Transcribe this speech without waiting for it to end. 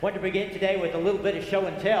I want to begin today with a little bit of show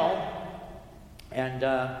and tell. And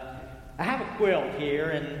I have a quilt here,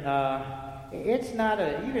 and it's not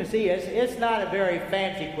you can see it's not a very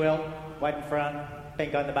fancy quilt. White in front,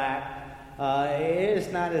 pink on the back. It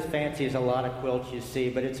is not as fancy as a lot of quilts you see,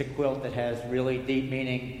 but it's a quilt that has really deep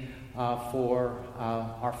meaning for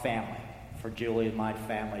our family, for Julie and my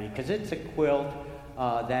family, because it's a quilt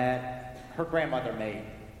that her grandmother made.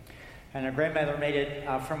 And her grandmother made it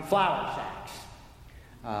from flour sacks.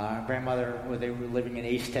 Our grandmother, they were living in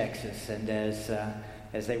East Texas, and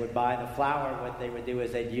as they would buy the flour, what they would do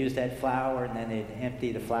is they'd use that flour, and then they'd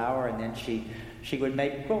empty the flour, and then she would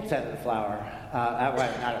make quilts out of the flour, not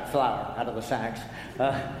out of the flour, out of the sacks.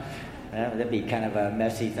 That'd be kind of a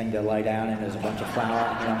messy thing to lie down in. There's a bunch of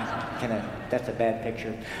flour, that's a bad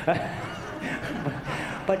picture.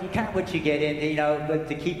 But you kind of what you get in, but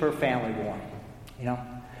to keep her family warm,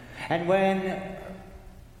 And when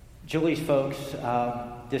Julie's folks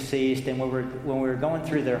deceased, and when we were going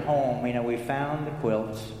through their home, we found the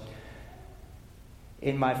quilts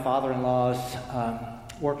in my father-in-law's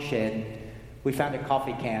work shed. We found a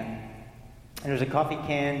coffee can, and there was a coffee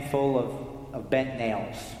can full of bent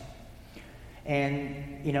nails.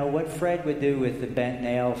 And what Fred would do with the bent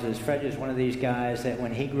nails is Fred is one of these guys that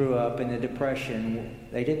when he grew up in the Depression,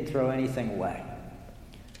 they didn't throw anything away.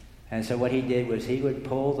 And so what he did was he would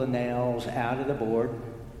pull the nails out of the board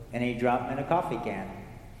and he dropped them in a coffee can.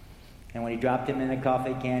 And when he dropped them in a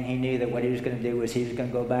coffee can, he knew that what he was going to do was he was going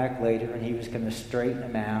to go back later and he was going to straighten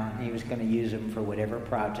them out and he was going to use them for whatever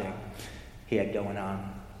project he had going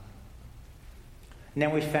on. And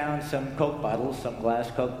then we found some Coke bottles, some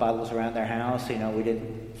glass Coke bottles around their house. We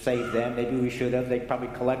didn't save them. Maybe we should have. They're probably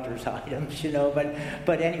collector's items,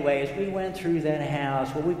 But anyway, as we went through that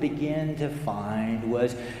house, what we began to find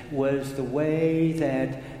was the way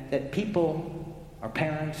that people, our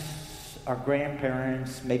parents, our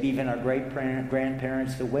grandparents, maybe even our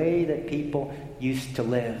great-grandparents, the way that people used to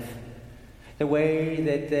live, the way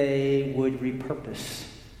that they would repurpose,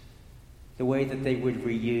 the way that they would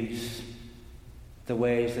reuse, the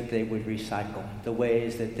ways that they would recycle, the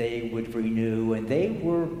ways that they would renew, and they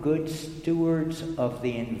were good stewards of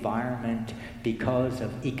the environment because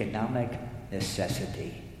of economic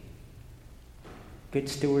necessity. Good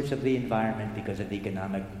stewards of the environment because of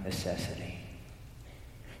economic necessity.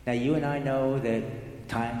 Now, you and I know that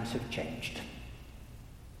times have changed.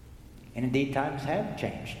 And indeed, times have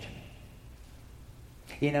changed.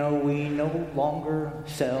 We no longer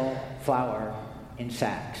sell flour in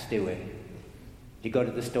sacks, do we? You go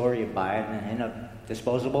to the store, you buy it in a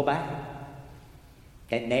disposable bag.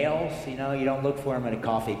 And nails, you don't look for them in a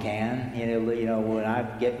coffee can. When I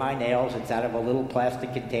get my nails, it's out of a little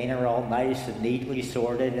plastic container, all nice and neatly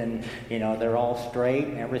sorted, and they're all straight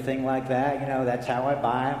and everything like that. That's how I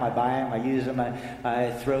buy them. I use them.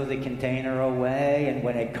 I throw the container away. And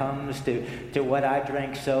when it comes to what I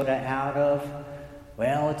drink soda out of,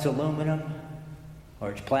 well, it's aluminum,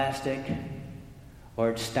 or it's plastic,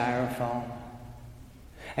 or it's styrofoam.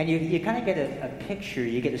 And you kind of get a picture,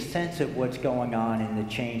 you get a sense of what's going on in the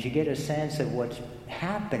change. You get a sense of what's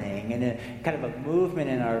happening and a kind of a movement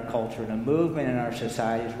in our culture and a movement in our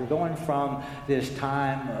societies. We're going from this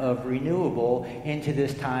time of renewable into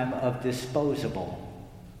this time of disposable.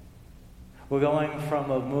 We're going from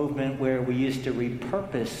a movement where we used to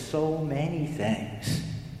repurpose so many things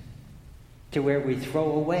to where we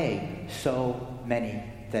throw away so many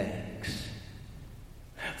things.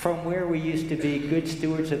 From where we used to be good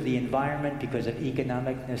stewards of the environment because of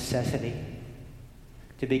economic necessity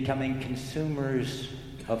to becoming consumers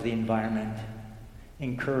of the environment,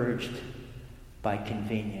 encouraged by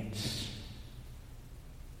convenience.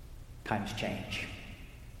 Times change.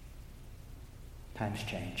 Times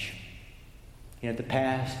change. The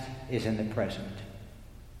past is in the present.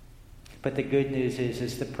 But the good news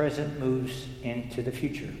is the present moves into the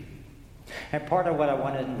future. And part of what I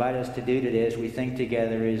want to invite us to do today as we think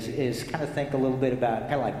together is kind of think a little bit about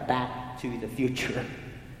kind of like back to the future.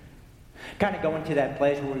 Kind of go into that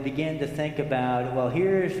place where we begin to think about, well,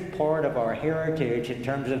 here's part of our heritage in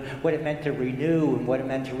terms of what it meant to renew and what it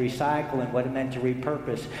meant to recycle and what it meant to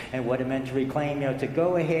repurpose and what it meant to reclaim, to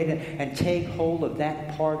go ahead and take hold of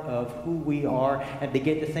that part of who we are and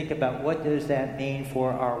begin to think about what does that mean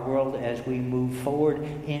for our world as we move forward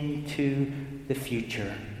into the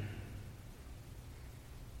future.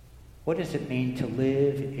 What does it mean to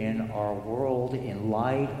live in our world in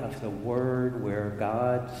light of the Word where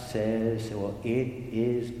God says, well, it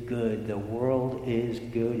is good. The world is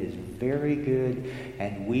good, is very good,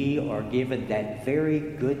 and we are given that very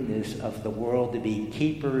goodness of the world to be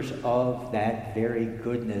keepers of that very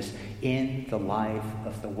goodness in the life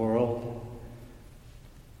of the world.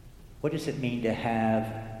 What does it mean to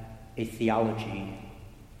have a theology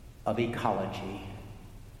of ecology?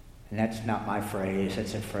 And that's not my phrase,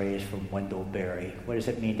 that's a phrase from Wendell Berry. What does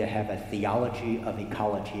it mean to have a theology of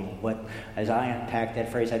ecology? As I unpack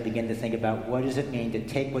that phrase, I begin to think about what does it mean to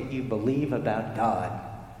take what you believe about God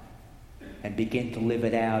and begin to live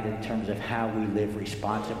it out in terms of how we live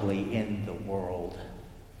responsibly in the world.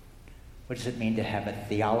 What does it mean to have a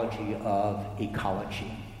theology of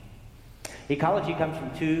ecology? Ecology comes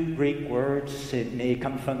from two Greek words. It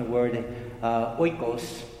comes from the word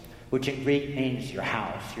oikos, which in Greek means your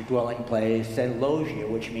house, your dwelling place, and logia,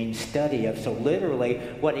 which means study of. So literally,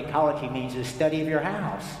 what ecology means is study of your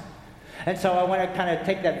house. And so I want to kind of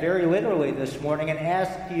take that very literally this morning and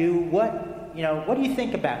ask you, what do you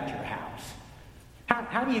think about your house?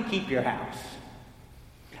 How do you keep your house?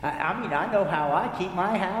 I know how I keep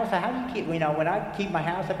my house. How do you keep, when I keep my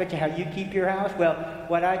house, I bet you how you keep your house. Well,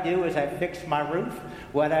 what I do is I fix my roof.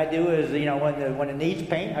 What I do is, when it needs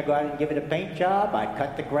paint, I go out and give it a paint job. I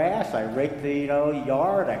cut the grass. I rake the,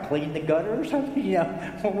 yard. I clean the gutters.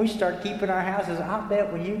 When we start keeping our houses, I'll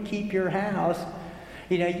bet when you keep your house,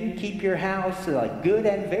 you keep your house like good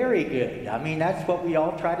and very good. I mean, that's what we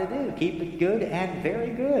all try to do. Keep it good and very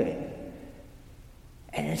good.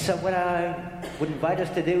 And so what I would invite us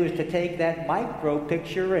to do is to take that micro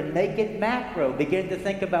picture and make it macro. Begin to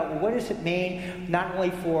think about, what does it mean not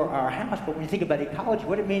only for our house, but when you think about ecology,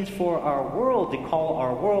 what it means for our world, to call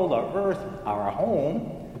our world, our earth, our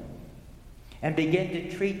home, and begin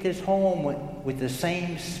to treat this home with the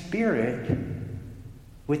same spirit,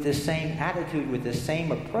 with the same attitude, with the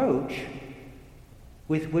same approach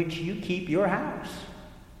with which you keep your house,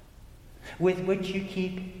 with which you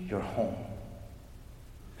keep your home.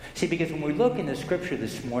 See, because when we look in the Scripture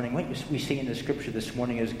this morning, what we see in the Scripture this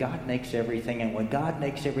morning is God makes everything, and when God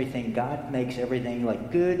makes everything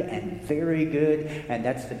like good and very good, and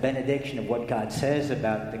that's the benediction of what God says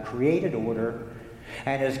about the created order.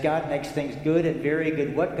 And as God makes things good and very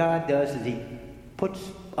good, what God does is He puts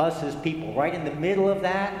us as people right in the middle of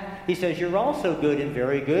that. He says, you're also good and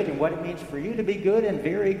very good, and what it means for you to be good and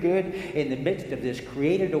very good in the midst of this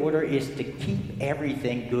created order is to keep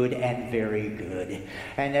everything good and very good.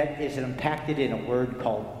 And that is impacted in a word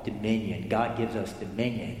called dominion. God gives us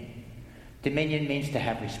dominion. Dominion means to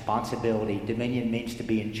have responsibility. Dominion means to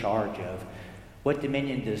be in charge of. What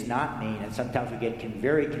dominion does not mean, and sometimes we get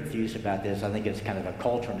very confused about this, I think it's kind of a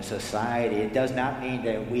culture and a society. It does not mean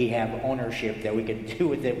that we have ownership, that we can do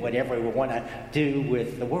with it whatever we want to do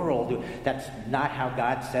with the world. That's not how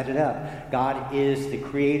God set it up. God is the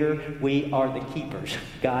creator. We are the keepers.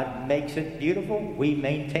 God makes it beautiful. We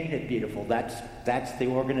maintain it beautiful. That's the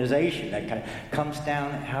organization that kind of comes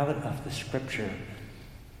down out of the Scripture.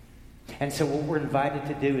 And so what we're invited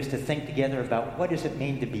to do is to think together about, what does it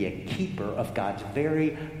mean to be a keeper of God's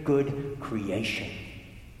very good creation?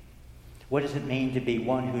 What does it mean to be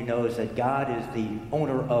one who knows that God is the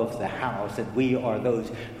owner of the house, that we are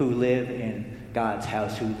those who live in God's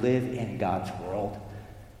house, who live in God's world?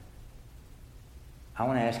 I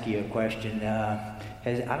want to ask you a question. I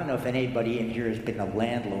don't know if anybody in here has been a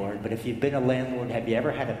landlord, but if you've been a landlord, have you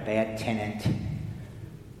ever had a bad tenant?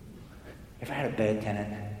 Ever had a bad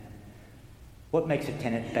tenant? What makes a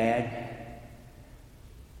tenant bad?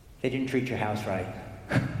 They didn't treat your house right.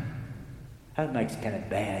 That makes a tenant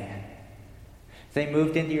bad. They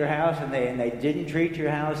moved into your house and they didn't treat your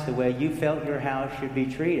house the way you felt your house should be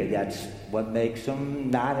treated. That's what makes them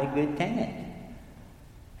not a good tenant.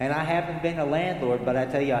 And I haven't been a landlord, but I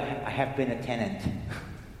tell you, I have been a tenant.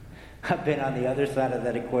 I've been on the other side of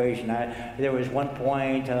that equation. There was one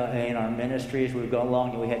point in our ministry as we would go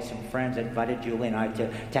along, and we had some friends that invited Julie and I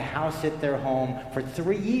to house sit their home for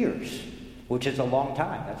 3 years, which is a long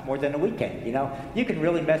time. That's more than a weekend. You can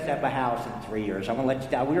really mess up a house in 3 years. I'm going to let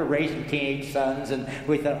you know. We were raising teenage sons, and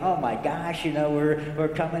we thought, oh my gosh,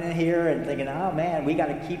 we're coming in here and thinking, oh man, we got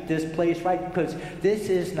to keep this place right, because this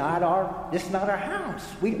is not our house.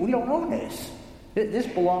 We don't own this. This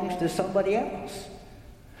belongs to somebody else.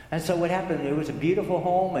 And so what happened, it was a beautiful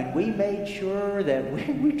home, and we made sure that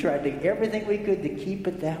we tried to do everything we could to keep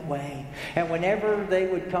it that way. And whenever they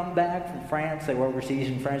would come back from France, they were overseas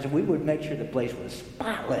in France, and we would make sure the place was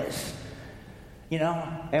spotless.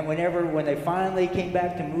 And when they finally came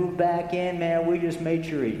back to move back in, man, we just made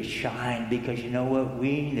sure it shined, because you know what?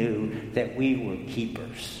 We knew that we were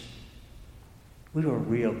keepers. We were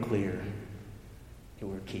real clear that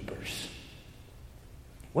we're keepers.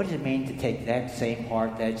 What does it mean to take that same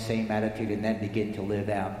heart, that same attitude, and then begin to live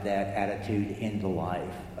out that attitude in the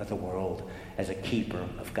life of the world as a keeper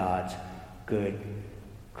of God's good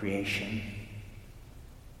creation?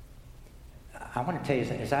 I want to tell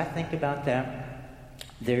you, as I think about that,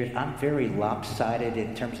 I'm very lopsided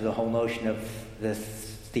in terms of the whole notion of this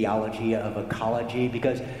theology of ecology,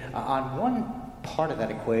 because on one part of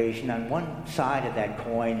that equation, on one side of that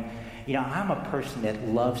coin, I'm a person that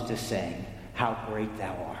loves to sing, "How great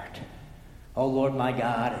thou art. Oh Lord my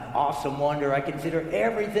God, an awesome wonder. I consider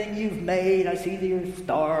everything you've made. I see the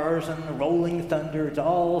stars and the rolling thunder. It's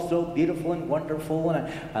all so beautiful and wonderful."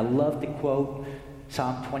 And I love to quote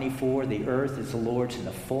Psalm 24, "The earth is the Lord's and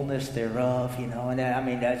the fullness thereof,"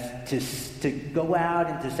 and that's just to go out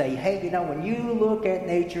and to say, hey, when you look at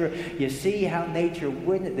nature, you see how nature,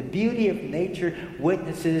 the beauty of nature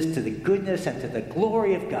witnesses to the goodness and to the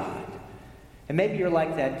glory of God. And maybe you're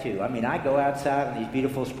like that too. I go outside on these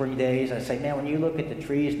beautiful spring days. I say, man, when you look at the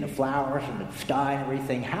trees and the flowers and the sky and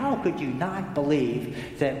everything, how could you not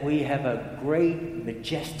believe that we have a great,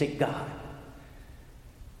 majestic God?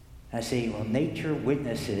 I say, well, nature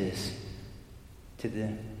witnesses to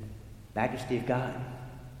the majesty of God,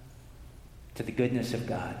 to the goodness of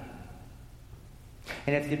God.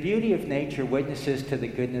 And if the beauty of nature witnesses to the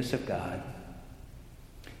goodness of God,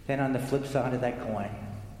 then on the flip side of that coin,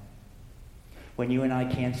 when you and I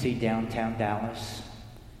can't see downtown Dallas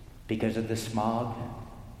because of the smog,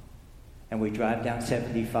 and we drive down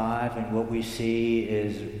 75 and what we see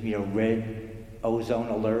is, red ozone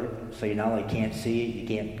alert, so you not only can't see it, you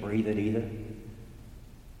can't breathe it either.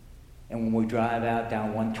 And when we drive out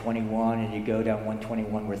down 121 and you go down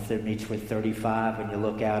 121 where it meets with 35 and you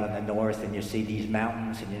look out on the north and you see these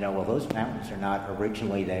mountains and well, those mountains are not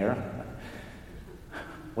originally there.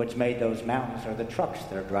 What's made those mountains are the trucks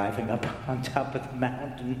that are driving up on top of the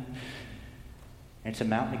mountain. It's a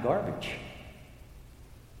mountain of garbage.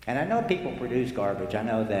 And I know people produce garbage. I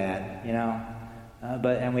know that,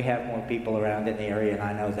 and we have more people around in the area, and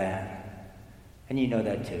I know that. And you know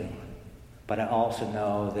that too. But I also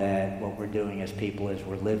know that what we're doing as people is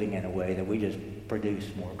we're living in a way that we just produce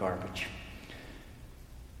more garbage.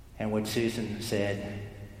 And what Susan said,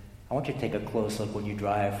 I want you to take a close look when you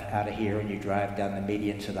drive out of here and you drive down the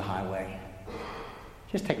median to the highway.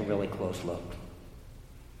 Just take a really close look.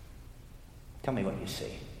 Tell me what you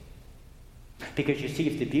see. Because you see,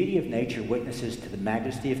 if the beauty of nature witnesses to the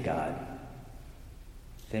majesty of God,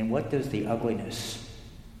 then what does the ugliness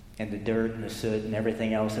and the dirt and the soot and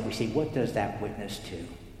everything else that we see, what does that witness to?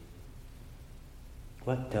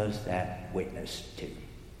 What does that witness to?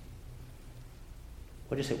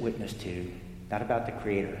 What does it witness to? Not about the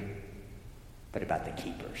Creator, but about the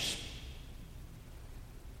keepers.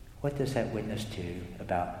 What does that witness to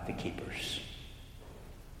about the keepers?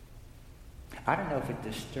 I don't know if it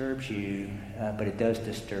disturbs you, but it does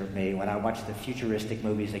disturb me when I watch the futuristic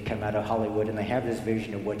movies that come out of Hollywood and they have this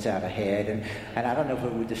vision of what's out ahead. And I don't know if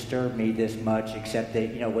it would disturb me this much, except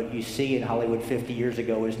that, what you see in Hollywood 50 years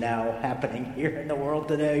ago is now happening here in the world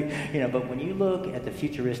today. But when you look at the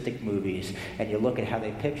futuristic movies and you look at how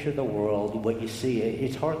they picture the world, what you see,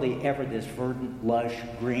 it's hardly ever this verdant, lush,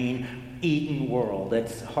 green, Eden world.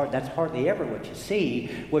 That's hardly ever what you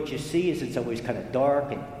see. What you see is it's always kind of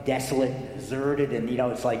dark and desolate and deserted, and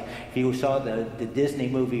it's like if you saw the Disney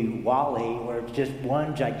movie WALL-E, where it's just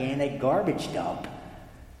one gigantic garbage dump.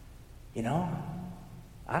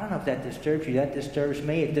 I don't know if that disturbs you. That disturbs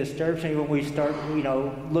me. It disturbs me when we start,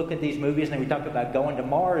 look at these movies and then we talk about going to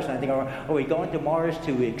Mars. And I think, are we going to Mars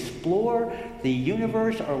to explore the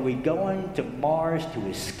universe? Or are we going to Mars to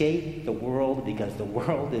escape the world because the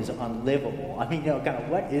world is unlivable? Kind of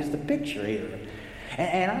what is the picture here?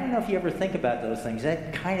 And I don't know if you ever think about those things.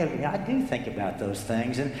 That kind of, I do think about those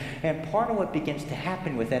things. And part of what begins to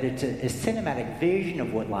happen with that, it's a cinematic vision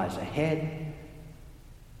of what lies ahead.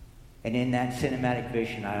 And in that cinematic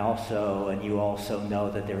vision, you also know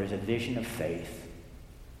that there is a vision of faith.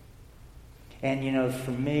 And, for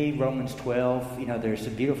me, Romans 12, there's a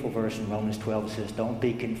beautiful verse in Romans 12 that says, don't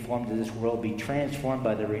be conformed to this world, be transformed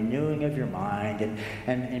by the renewing of your mind.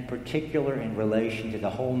 And in particular, in relation to the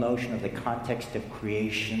whole notion of the context of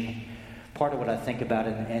creation, part of what I think about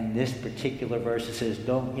in this particular verse, it says, it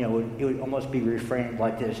would almost be reframed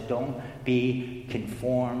like this, don't be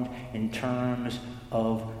conformed in terms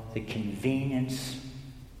of the convenience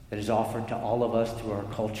that is offered to all of us through our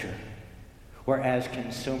culture. Whereas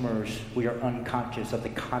consumers, we are unconscious of the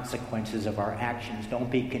consequences of our actions.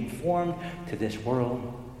 Don't be conformed to this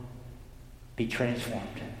world. Be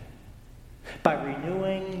transformed. By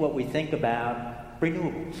renewing what we think about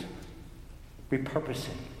renewables, repurposing,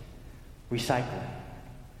 recycling,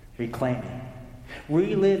 reclaiming,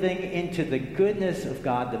 reliving into the goodness of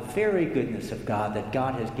God, the very goodness of God that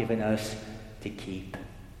God has given us to keep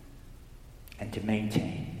and to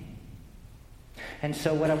maintain. And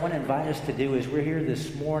so what I want to invite us to do is we're here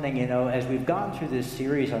this morning, as we've gone through this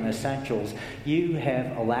series on essentials, you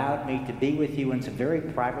have allowed me to be with you in some very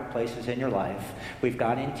private places in your life. We've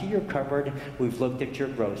gone into your cupboard. We've looked at your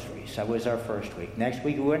groceries. That was our first week. Next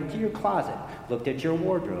week, we went into your closet, looked at your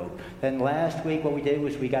wardrobe. Then last week, what we did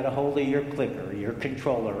was we got a hold of your clicker, your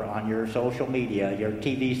controller on your social media, your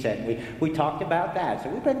TV set. We talked about that. So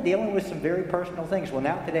we've been dealing with some very personal things. Well,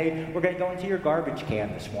 now today, we're going to go into your garbage can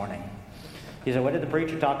this morning. You say, what did the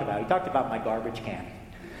preacher talk about? He talked about my garbage can.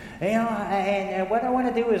 And what I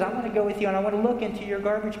want to do is I want to go with you and I want to look into your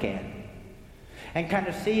garbage can. And kind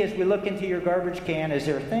of see as we look into your garbage can, is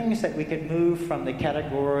there things that we could move from the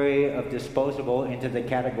category of disposable into the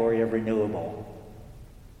category of renewable?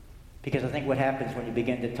 Because I think what happens when you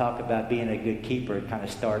begin to talk about being a good keeper, it kind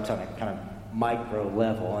of starts on a kind of micro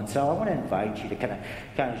level. And so I want to invite you to kind of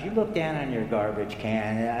as you look down on your garbage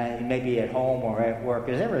can, maybe at home or at work,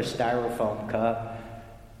 is there a styrofoam cup?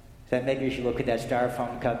 That maybe as you look at that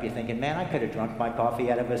styrofoam cup, you're thinking, man, I could have drunk my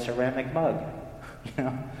coffee out of a ceramic mug.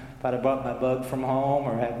 If I'd have brought my mug from home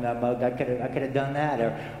or had my mug, I could have done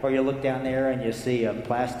that. Or you look down there and you see a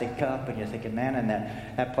plastic cup and you're thinking, man, and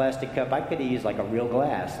that plastic cup, I could have used like a real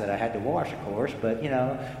glass that I had to wash, of course, but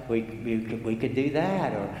we could do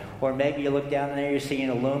that. Or maybe you look down there, you see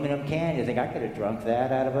an aluminum can, you think I could have drunk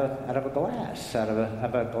that out of a glass, out of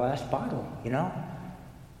a glass bottle,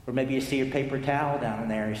 Or maybe you see a paper towel down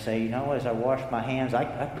there and you say, as I wash my hands,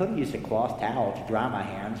 I could have used a cloth towel to dry my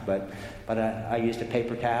hands, but I used a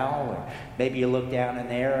paper towel. Or maybe you look down in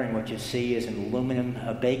there and what you see is an aluminum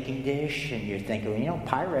baking dish and you're thinking,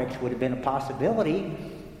 Pyrex would have been a possibility.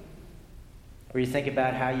 Or you think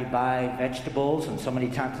about how you buy vegetables, and so many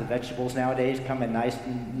times the vegetables nowadays come in nice,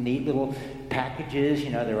 neat little packages.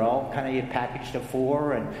 They're all kind of packaged to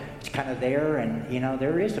 4, and it's kind of there. And,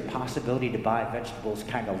 there is a possibility to buy vegetables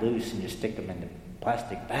kind of loose, and you stick them in the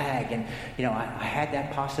plastic bag. And, I had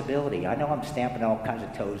that possibility. I know I'm stamping all kinds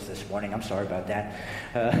of toes this morning. I'm sorry about that.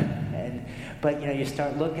 But you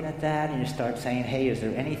start looking at that, and you start saying, hey, is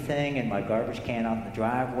there anything in my garbage can on the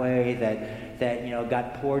driveway that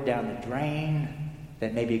got poured down the drain,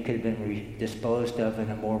 that maybe it could have been disposed of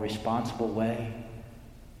in a more responsible way?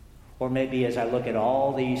 Or maybe as I look at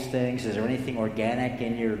all these things, is there anything organic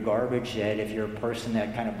in your garbage that if you're a person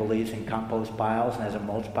that kind of believes in compost piles and has a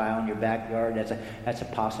mulch pile in your backyard, that's a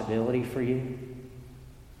possibility for you?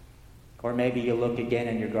 Or maybe you look again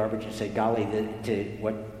in your garbage and say, golly,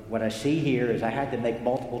 what I see here is I had to make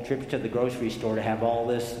multiple trips to the grocery store to have all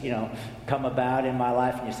this, come about in my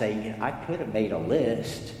life. And you say, I could have made a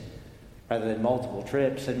list rather than multiple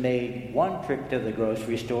trips and made one trip to the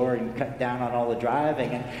grocery store and cut down on all the driving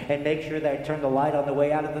and make sure that I turned the light on the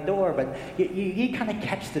way out of the door. But you kind of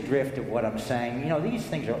catch the drift of what I'm saying. These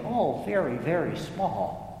things are all very, very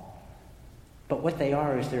small. But what they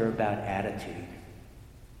are is they're about attitude.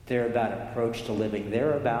 They're about approach to living.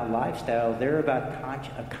 They're about lifestyle. They're about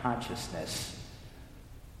a consciousness.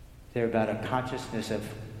 They're about a consciousness of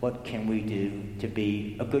what can we do to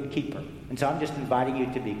be a good keeper. And so I'm just inviting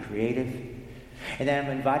you to be creative. And then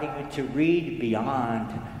I'm inviting you to read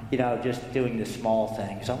beyond, just doing the small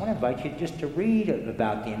things. I want to invite you just to read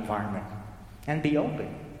about the environment and be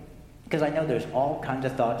open. Because I know there's all kinds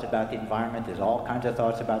of thoughts about the environment. There's all kinds of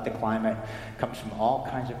thoughts about the climate. It comes from all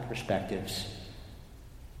kinds of perspectives.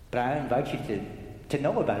 But I invite you to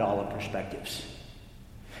know about all the perspectives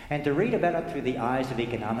and to read about it through the eyes of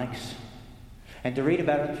economics and to read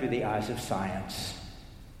about it through the eyes of science.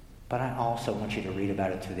 But I also want you to read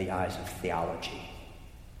about it through the eyes of theology.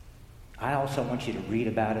 I also want you to read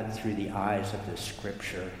about it through the eyes of the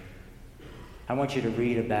Scripture. I want you to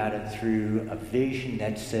read about it through a vision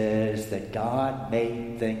that says that God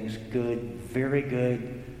made things good, very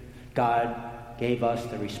good. God gave us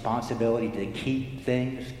the responsibility to keep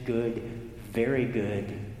things good, very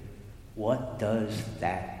good. What does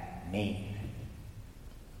that mean?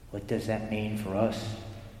 What does that mean for us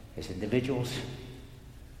as individuals?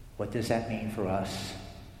 What does that mean for us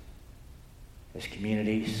as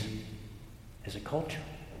communities, as a culture?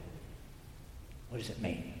 What does it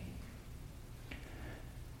mean?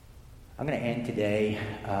 I'm going to end today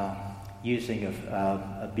using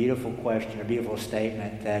a beautiful question, a beautiful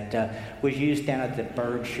statement that was used down at the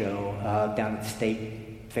bird show down at the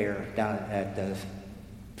State Fair, down at the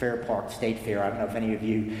Fair Park State Fair. I don't know if any of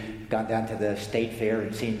you gone down to the State Fair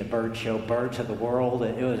and seen the bird show, Birds of the World.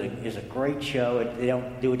 It was a great show. They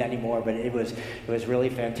don't do it anymore, but it was really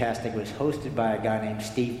fantastic. It was hosted by a guy named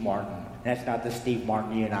Steve Martin. That's not the Steve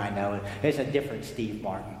Martin you and I know. It's a different Steve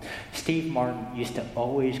Martin. Steve Martin used to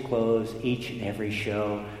always close each and every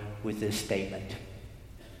show with this statement.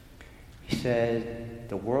 He said,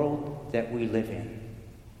 the world that we live in,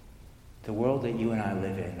 the world that you and I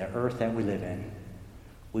live in, the earth that we live in,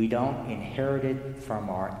 we don't inherit it from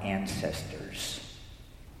our ancestors.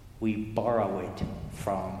 We borrow it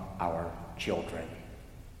from our children.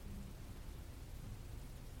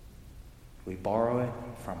 We borrow it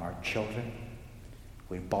from our children.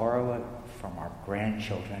 We borrow it from our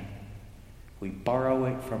grandchildren. We borrow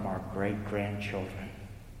it from our great-grandchildren.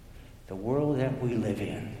 The world that we live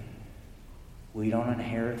in, we don't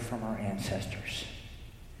inherit from our ancestors.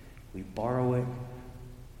 We borrow it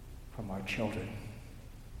from our children,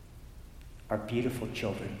 our beautiful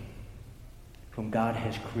children, whom God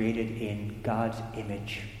has created in God's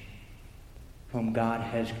image, whom God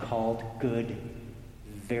has called good,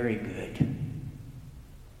 very good.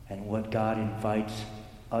 And what God invites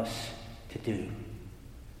us to do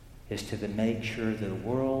is to make sure that the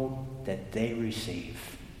world that they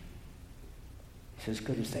receive is as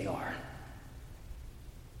good as they are.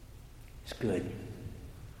 It's good.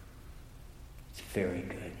 It's very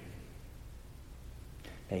good.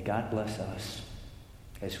 May God bless us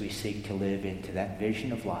as we seek to live into that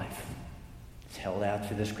vision of life that's held out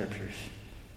through the Scriptures.